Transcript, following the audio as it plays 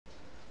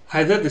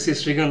Hi there, this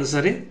is Srikanth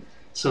Sari.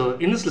 So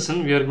in this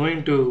lesson we are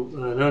going to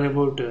learn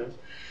about the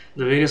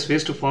various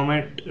ways to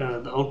format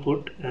the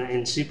output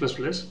in C++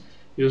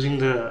 using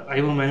the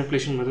IO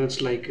manipulation methods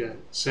like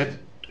setw,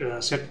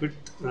 setfill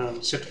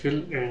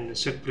and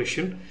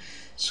setprecision.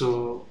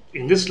 So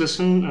in this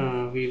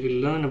lesson we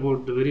will learn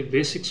about the very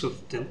basics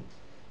of them.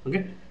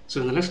 Okay.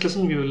 So in the next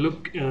lesson we will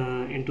look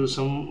into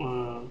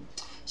some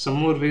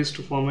more ways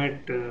to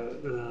format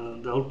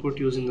the output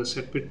using the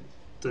setwidth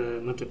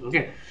method.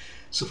 Okay.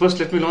 So first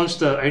let me launch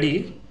the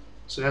IDE.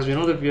 So as we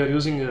know that we are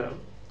using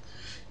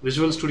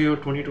Visual Studio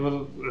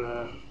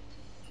 2012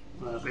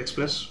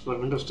 Express for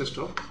Windows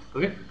desktop.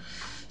 Okay.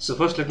 So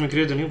first let me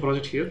create the new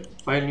project here.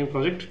 File, new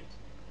project.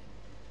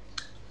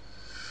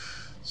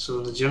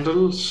 So the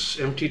generals,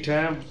 empty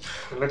tab.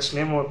 Let's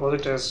name our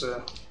project as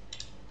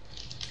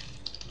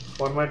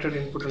formatted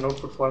input and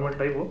output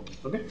format IO.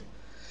 Okay.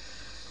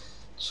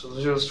 So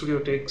Visual Studio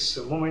takes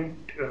a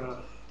moment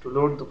to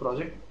load the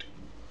project,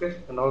 okay,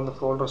 and all the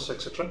folders,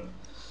 etc.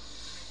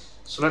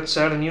 So let's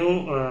add a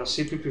new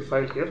CPP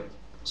file here.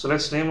 So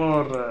let's name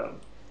our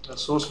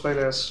source file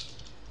as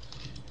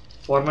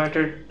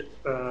formatted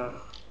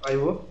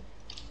io.cpp.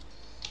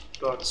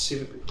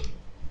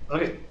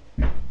 Okay.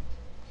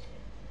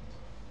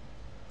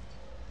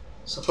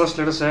 So first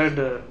let us add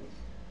the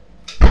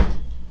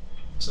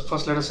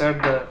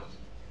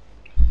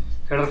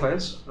header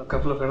files, a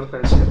couple of header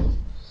files here.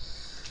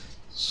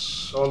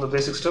 So all the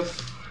basic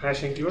stuff,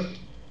 hash include.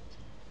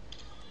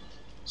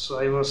 So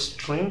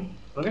iostream,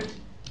 okay.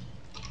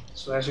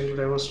 So hash include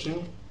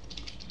iostream,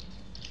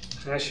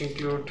 hash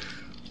include.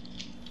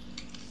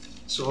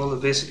 So all the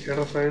basic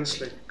header files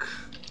like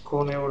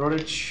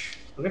co.io.h,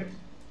 okay.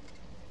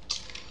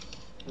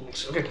 And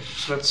next, okay.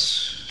 So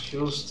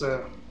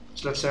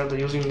let's add the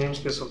using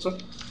namespace also.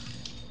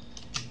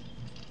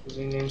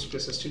 Using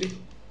namespace std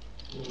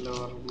in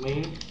our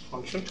main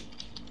function.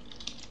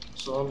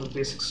 So all the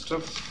basic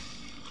stuff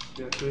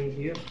we are doing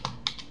here.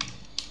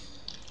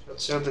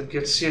 Let's add the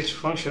getch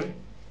function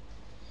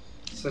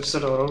such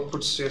that our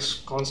output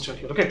stays constant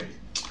here. Okay.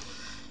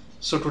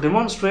 So to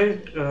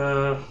demonstrate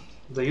the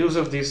use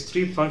of these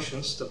three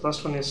functions, the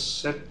first one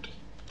is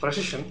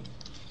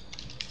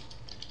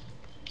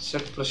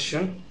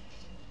setprecision,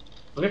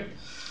 okay,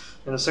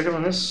 and the second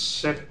one is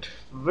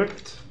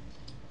setwidth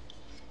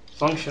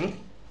function,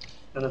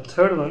 and the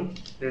third one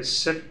is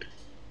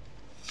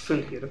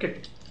setfill here.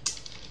 Okay.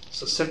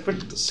 So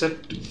setwidth,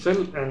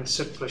 setfill, and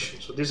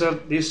setprecision. So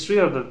these three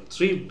are the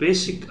three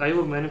basic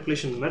IO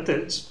manipulation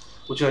methods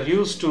which are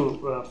used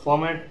to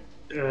format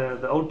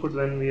the output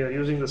when we are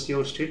using the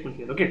cout statement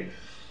here. Okay.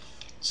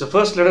 So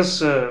first let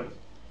us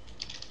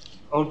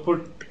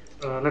output.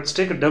 Let's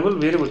take a double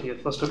variable here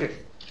first. Okay.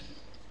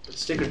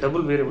 Let's take a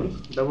double variable,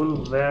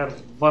 double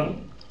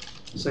var1.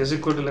 So is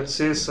equal to, let's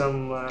say,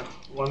 some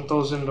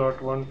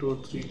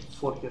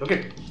 1000.1234 here.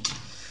 Okay.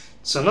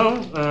 So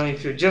now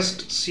if you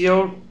just see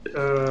out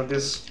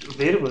this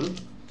variable,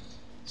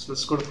 so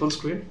let's go to full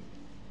screen.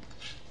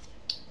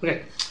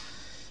 Okay.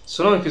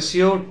 So now if you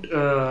see out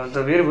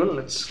the variable,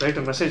 let's write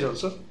a message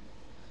also.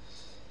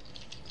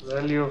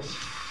 Value of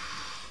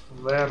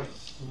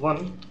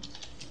var1.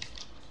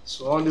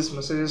 So all these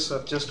messages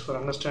are just for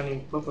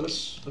understanding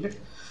purpose. Okay.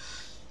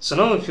 So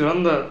now if you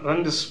run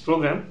this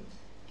program,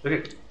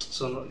 okay.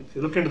 So now if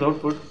you look into the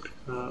output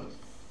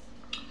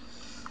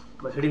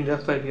by hitting the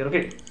F5 here,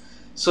 okay.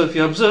 So if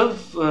you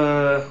observe,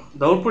 the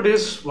output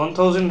is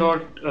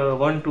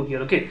 1000.12 here.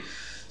 Okay.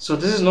 So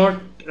this is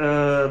not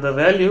the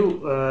value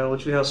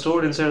which we have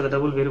stored inside the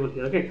double variable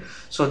here. Okay.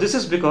 So this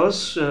is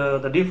because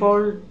the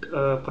default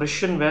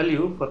precision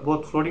value for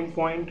both floating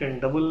point and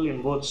double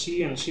in both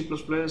C and C++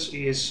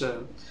 is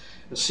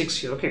 6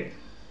 here. Okay.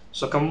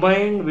 So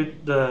combined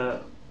with the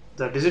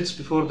digits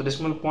before the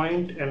decimal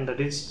point and the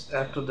digits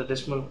after the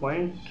decimal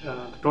point,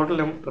 the total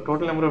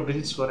number of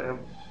digits were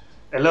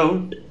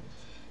allowed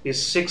is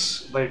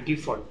 6 by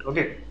default.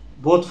 Okay,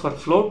 both for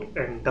float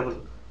and double.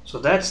 So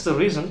that's the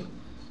reason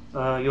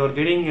you are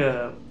getting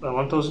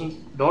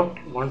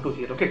 1000.12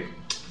 here. Okay.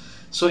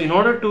 So in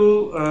order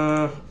to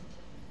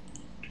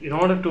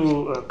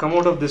come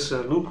out of this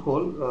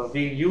loophole,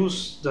 we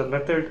use the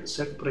method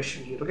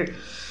setprecision here. Okay.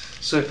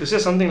 So if you say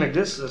something like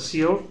this,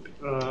 cout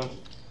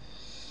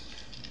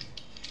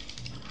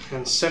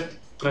and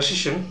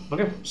setprecision.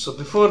 Okay. So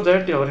before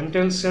that, our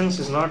IntelliSense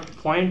is not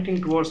pointing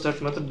towards that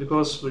method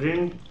because we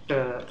didn't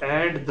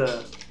add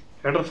the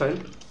header file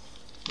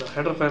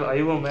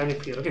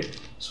iomanip here. Okay.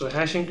 So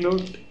hash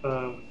include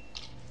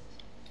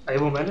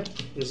iomanip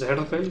is the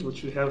header file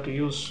which we have to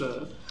use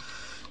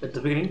at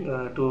the beginning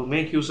to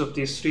make use of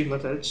these three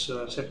methods,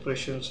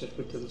 setprecision,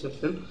 setwidth, and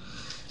setfill.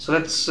 So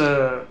let's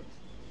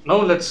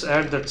now let's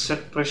add that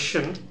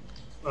setprecision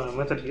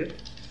method here.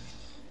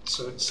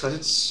 So it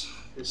suggests,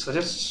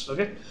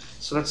 okay.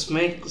 So let's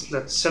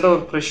set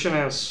our precision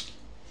as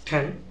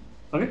 10.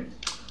 Okay.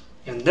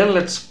 And then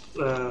let's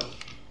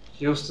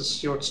use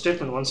this cout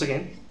statement once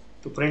again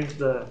to print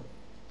the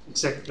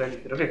exact value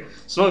here. Okay.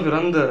 So now if you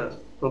run the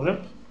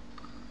program,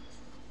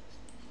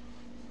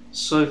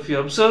 so if you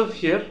observe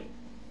here,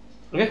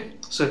 okay,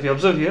 So if you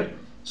observe here,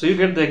 so you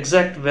get the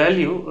exact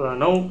value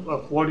now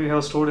of what you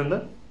have stored in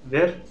the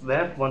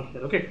var1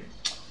 here. Okay,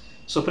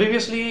 so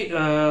previously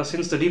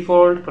since the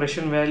default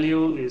precision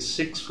value is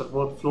 6 for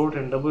both float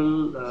and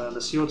double,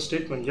 the cout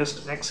statement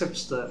just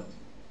accepts the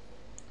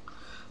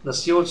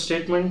cout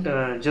statement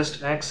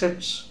just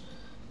accepts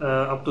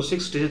up to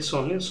 6 digits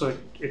only, so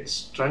it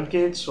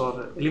truncates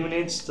or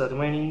eliminates the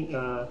remaining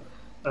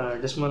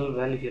decimal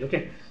value here.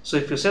 Okay, so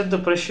if you set the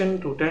precision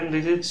to 10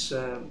 digits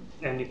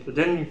and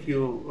if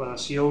you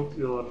cout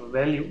your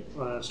value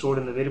stored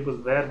in the variable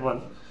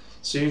var1,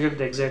 so you get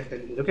the exact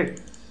value here. Okay,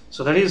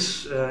 so that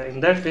is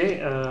in that way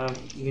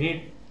you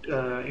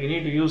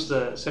need to use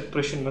the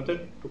setprecision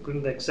method to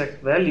print the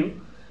exact value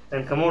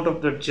and come out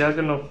of the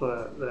jargon of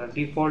the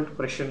default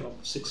precision of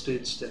 6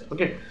 digits there.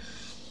 Okay,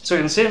 so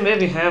in the same way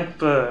we have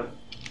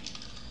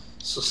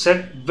so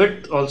set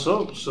width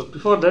also. So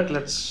before that,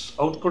 let's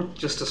output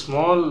just a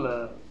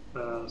small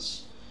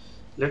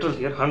literal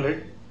here,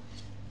 100.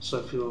 So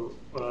if you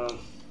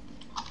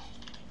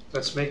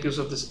let's make use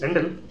of this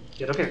endl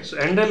here. Okay, so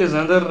endl is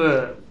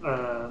another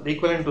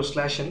equivalent to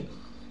 /n.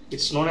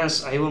 It's known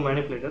as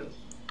iomanipulator.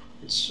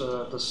 It's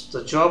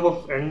the job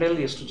of endl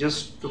is to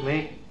just to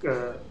make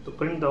to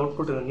print the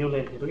output in a new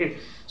line here. Okay,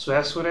 so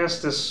as soon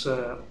as this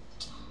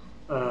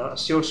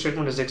cout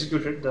statement is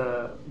executed,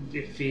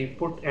 if we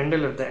put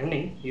endl at the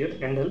ending here,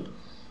 endl,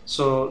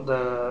 so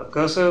the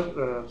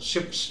cursor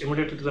shifts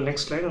immediately to the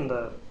next line and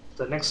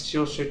the next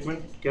cout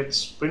statement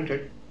gets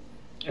printed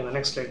in the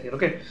next line here.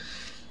 Okay,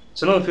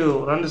 so now if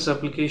you run this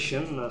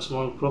application, a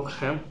small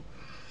program,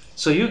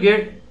 so you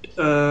get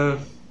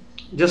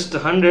just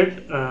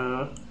 100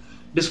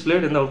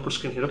 displayed in the output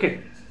screen here. Okay,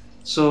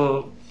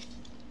 so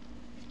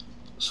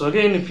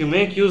again, if you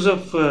make use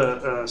of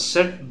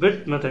set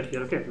width method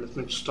here, okay, let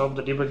me stop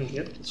the debugging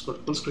here. Let's go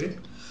to full screen.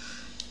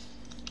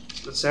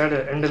 Let's add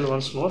a endl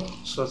once more,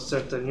 so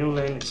that the new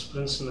line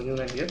experience in the new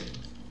line here.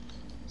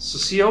 So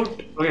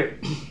cout, okay,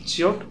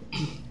 cout.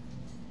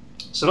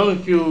 So now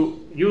if you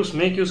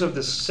make use of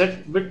this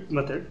set width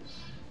method,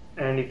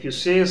 and if you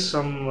say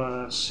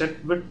some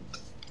set width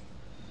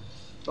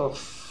of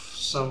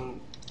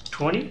some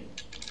 20,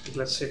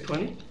 let's say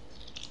 20,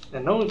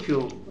 and now if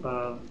you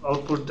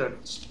output that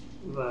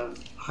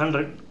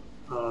 100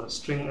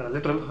 string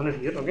literal 100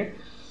 here. Okay,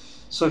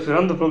 so if you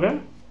run the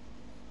program,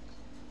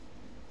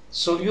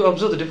 so you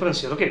observe the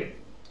difference here. Okay,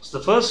 so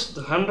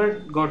the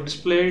 100 got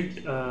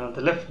displayed,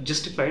 the left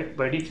justified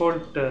by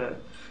default.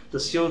 The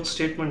cout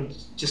statement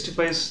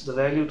justifies the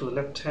value to the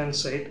left hand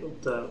side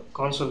of the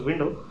console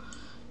window.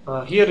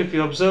 Here if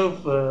you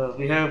observe,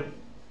 we have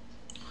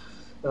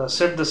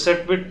set the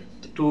set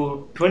width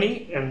to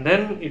 20 and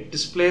then it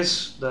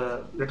displays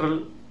the literal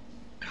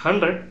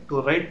 100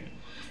 to right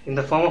in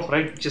the form of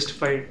right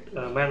justified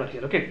manner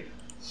here. Okay,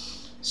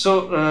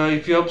 so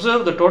if you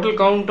observe, the total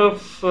count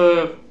of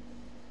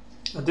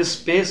this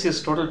space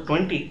is total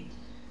 20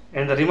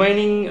 and the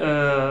remaining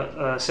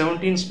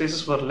 17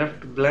 spaces were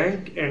left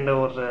blank, and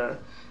our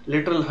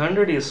literal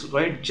 100 is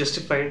right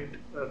justified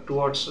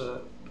towards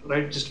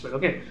right justified.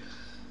 Okay,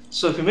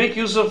 so if you make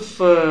use of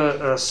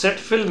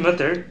setfill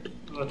method,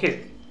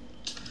 okay,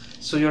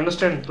 so you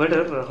understand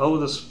better how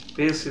the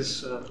space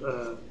is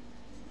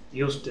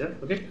used there.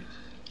 Okay,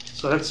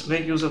 so let's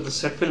make use of the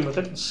setfill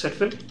method.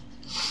 Setfill.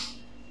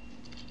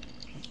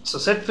 So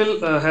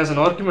setfill has an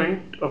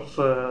argument of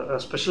a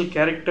special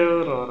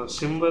character or a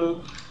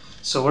symbol.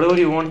 So whatever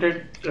you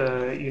wanted,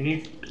 you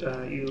need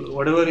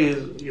whatever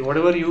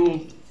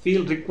you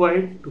feel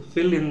required to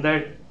fill in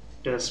that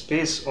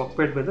space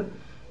occupied by the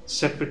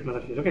setwidth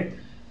method here. Okay,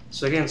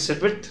 so again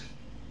setwidth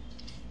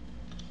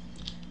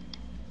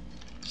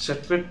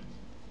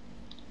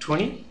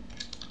 20.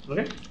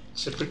 Okay,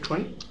 setwidth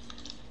 20,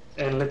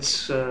 and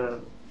let's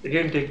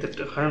again take that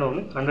 100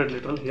 only, 100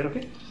 literal here.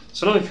 Okay,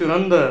 so now if you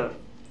run the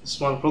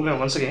small program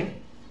once again,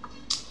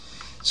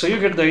 so you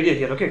get the idea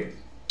here. Okay,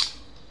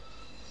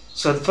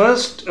 so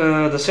first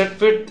the set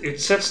width,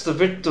 it sets the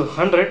width to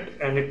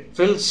 100 and it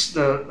fills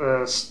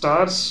the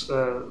stars.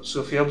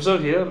 So if you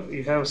observe here,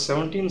 you have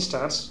 17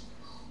 stars.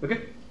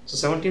 Okay, so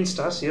 17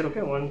 stars here.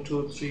 Okay, 1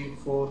 2 3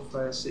 4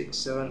 5 6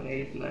 7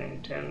 8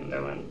 9 10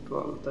 11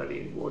 12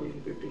 13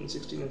 14 15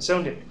 16 and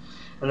 17,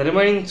 and the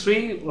remaining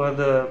 3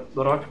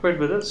 were occupied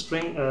with a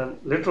string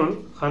literal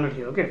 100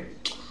 here. Okay,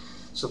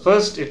 so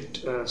first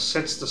it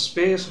sets the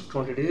space of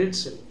 20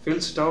 digits and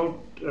fills it out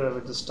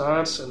with the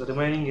stars, and the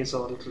remaining is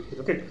our literal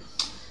here. Okay,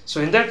 so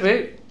in that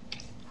way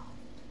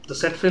the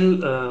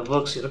setfill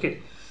works here. Okay,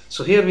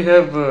 so here we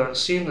have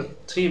seen the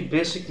 3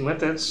 basic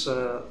methods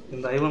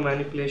in the IO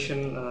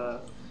manipulation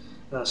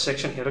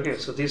section here. Okay,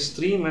 so these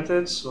 3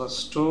 methods were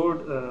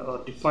stored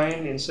or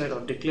defined inside or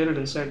declared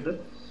inside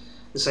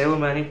this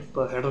iomanip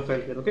header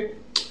file here. Okay,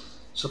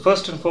 so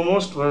first and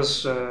foremost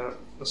was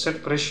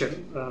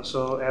setprecision.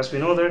 So as we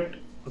know that,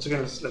 once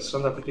again let's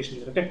run the application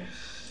here. Okay,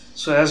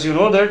 so as you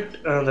know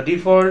that the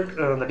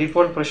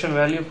default precision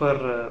value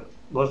for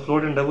both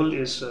float and double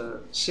is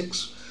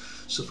 6.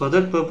 So for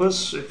that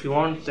purpose, if you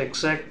want the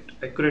exact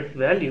accurate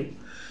value,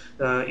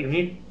 you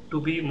need to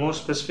be more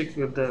specific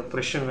with the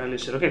precision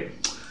values here. Okay,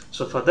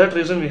 So for that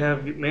reason we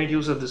have made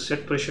use of the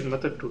setprecision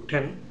method to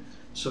 10.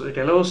 So it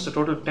allows the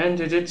total 10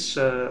 digits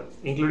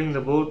including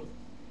the both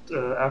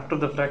after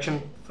the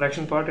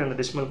fraction part and the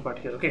decimal part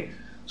here. Okay,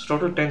 so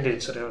total 10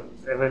 digits are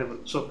available.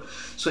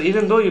 So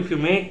even though if you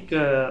make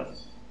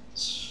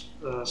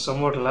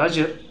somewhat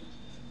larger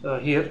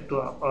here to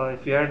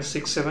if you add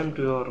 6 7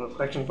 to your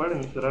fraction part,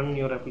 and if you run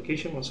your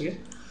application once again,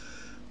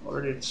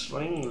 already it's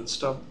running, let's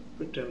stop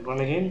it and run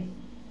again.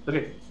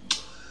 Okay,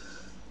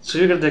 so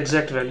you get the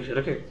exact value here.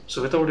 Okay,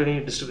 so without any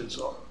disturbance.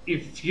 So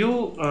if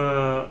you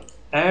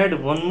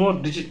add one more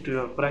digit to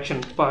your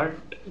fraction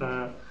part,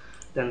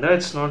 then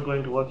that's not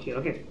going to work here.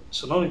 Okay,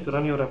 so now if you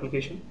run your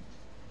application,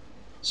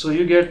 so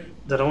you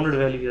get the rounded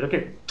value here.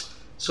 Okay,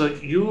 so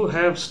you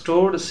have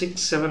stored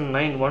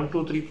 679 1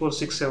 2 3 4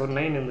 6 7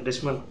 9 in the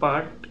decimal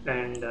part,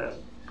 and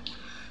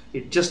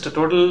it just a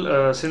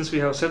total since we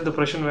have set the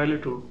precision value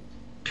to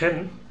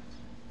 10,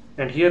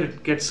 and here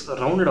it gets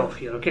rounded off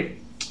here. Okay,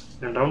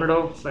 and rounded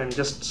off, and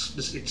just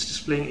it's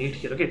displaying 8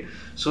 here. Okay,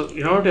 so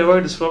in order to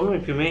avoid this problem,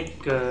 if you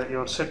make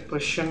your set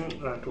precision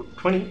to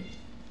 20,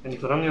 and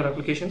if you run your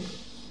application,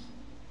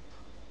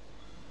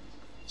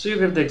 so you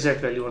get the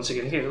exact value once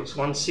again. Okay, it's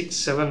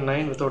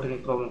 1679 without any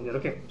problem here.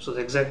 Okay, so the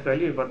exact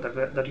value but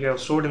that you have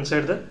stored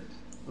inside the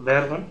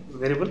var1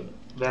 variable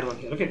var1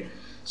 here. Okay,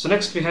 so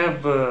next we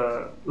have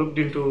looked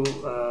into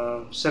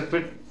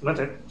setwidth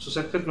method. So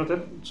setwidth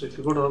method, so if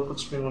you go to output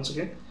stream once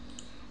again,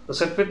 the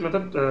setwidth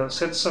method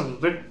sets some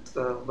width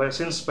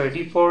since by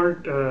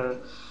default the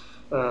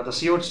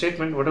cout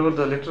statement, whatever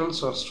the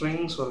literals or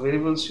strings or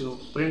variables you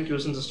print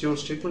using the cout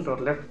statement are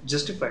left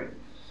justified.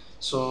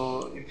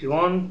 So if you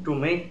want to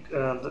make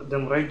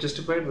them right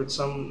justified with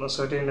some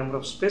certain number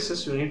of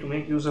spaces, you need to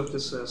make use of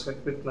this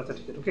setwidth method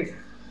here. Okay,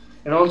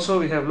 and also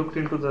we have looked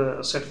into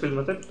the setfill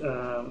method.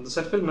 The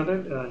setfill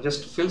method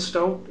just fills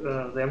out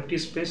the empty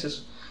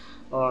spaces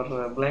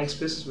or blank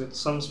spaces with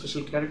some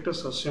special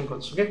characters or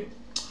symbols. Okay,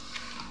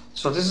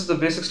 so this is the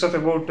basic stuff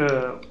about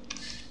the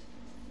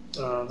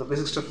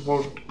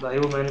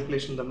IO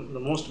manipulation, the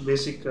most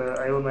basic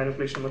IO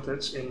manipulation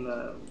methods in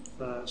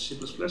C++.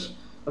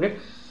 Okay,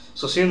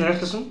 so see you in the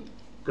next lesson.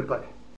 Goodbye.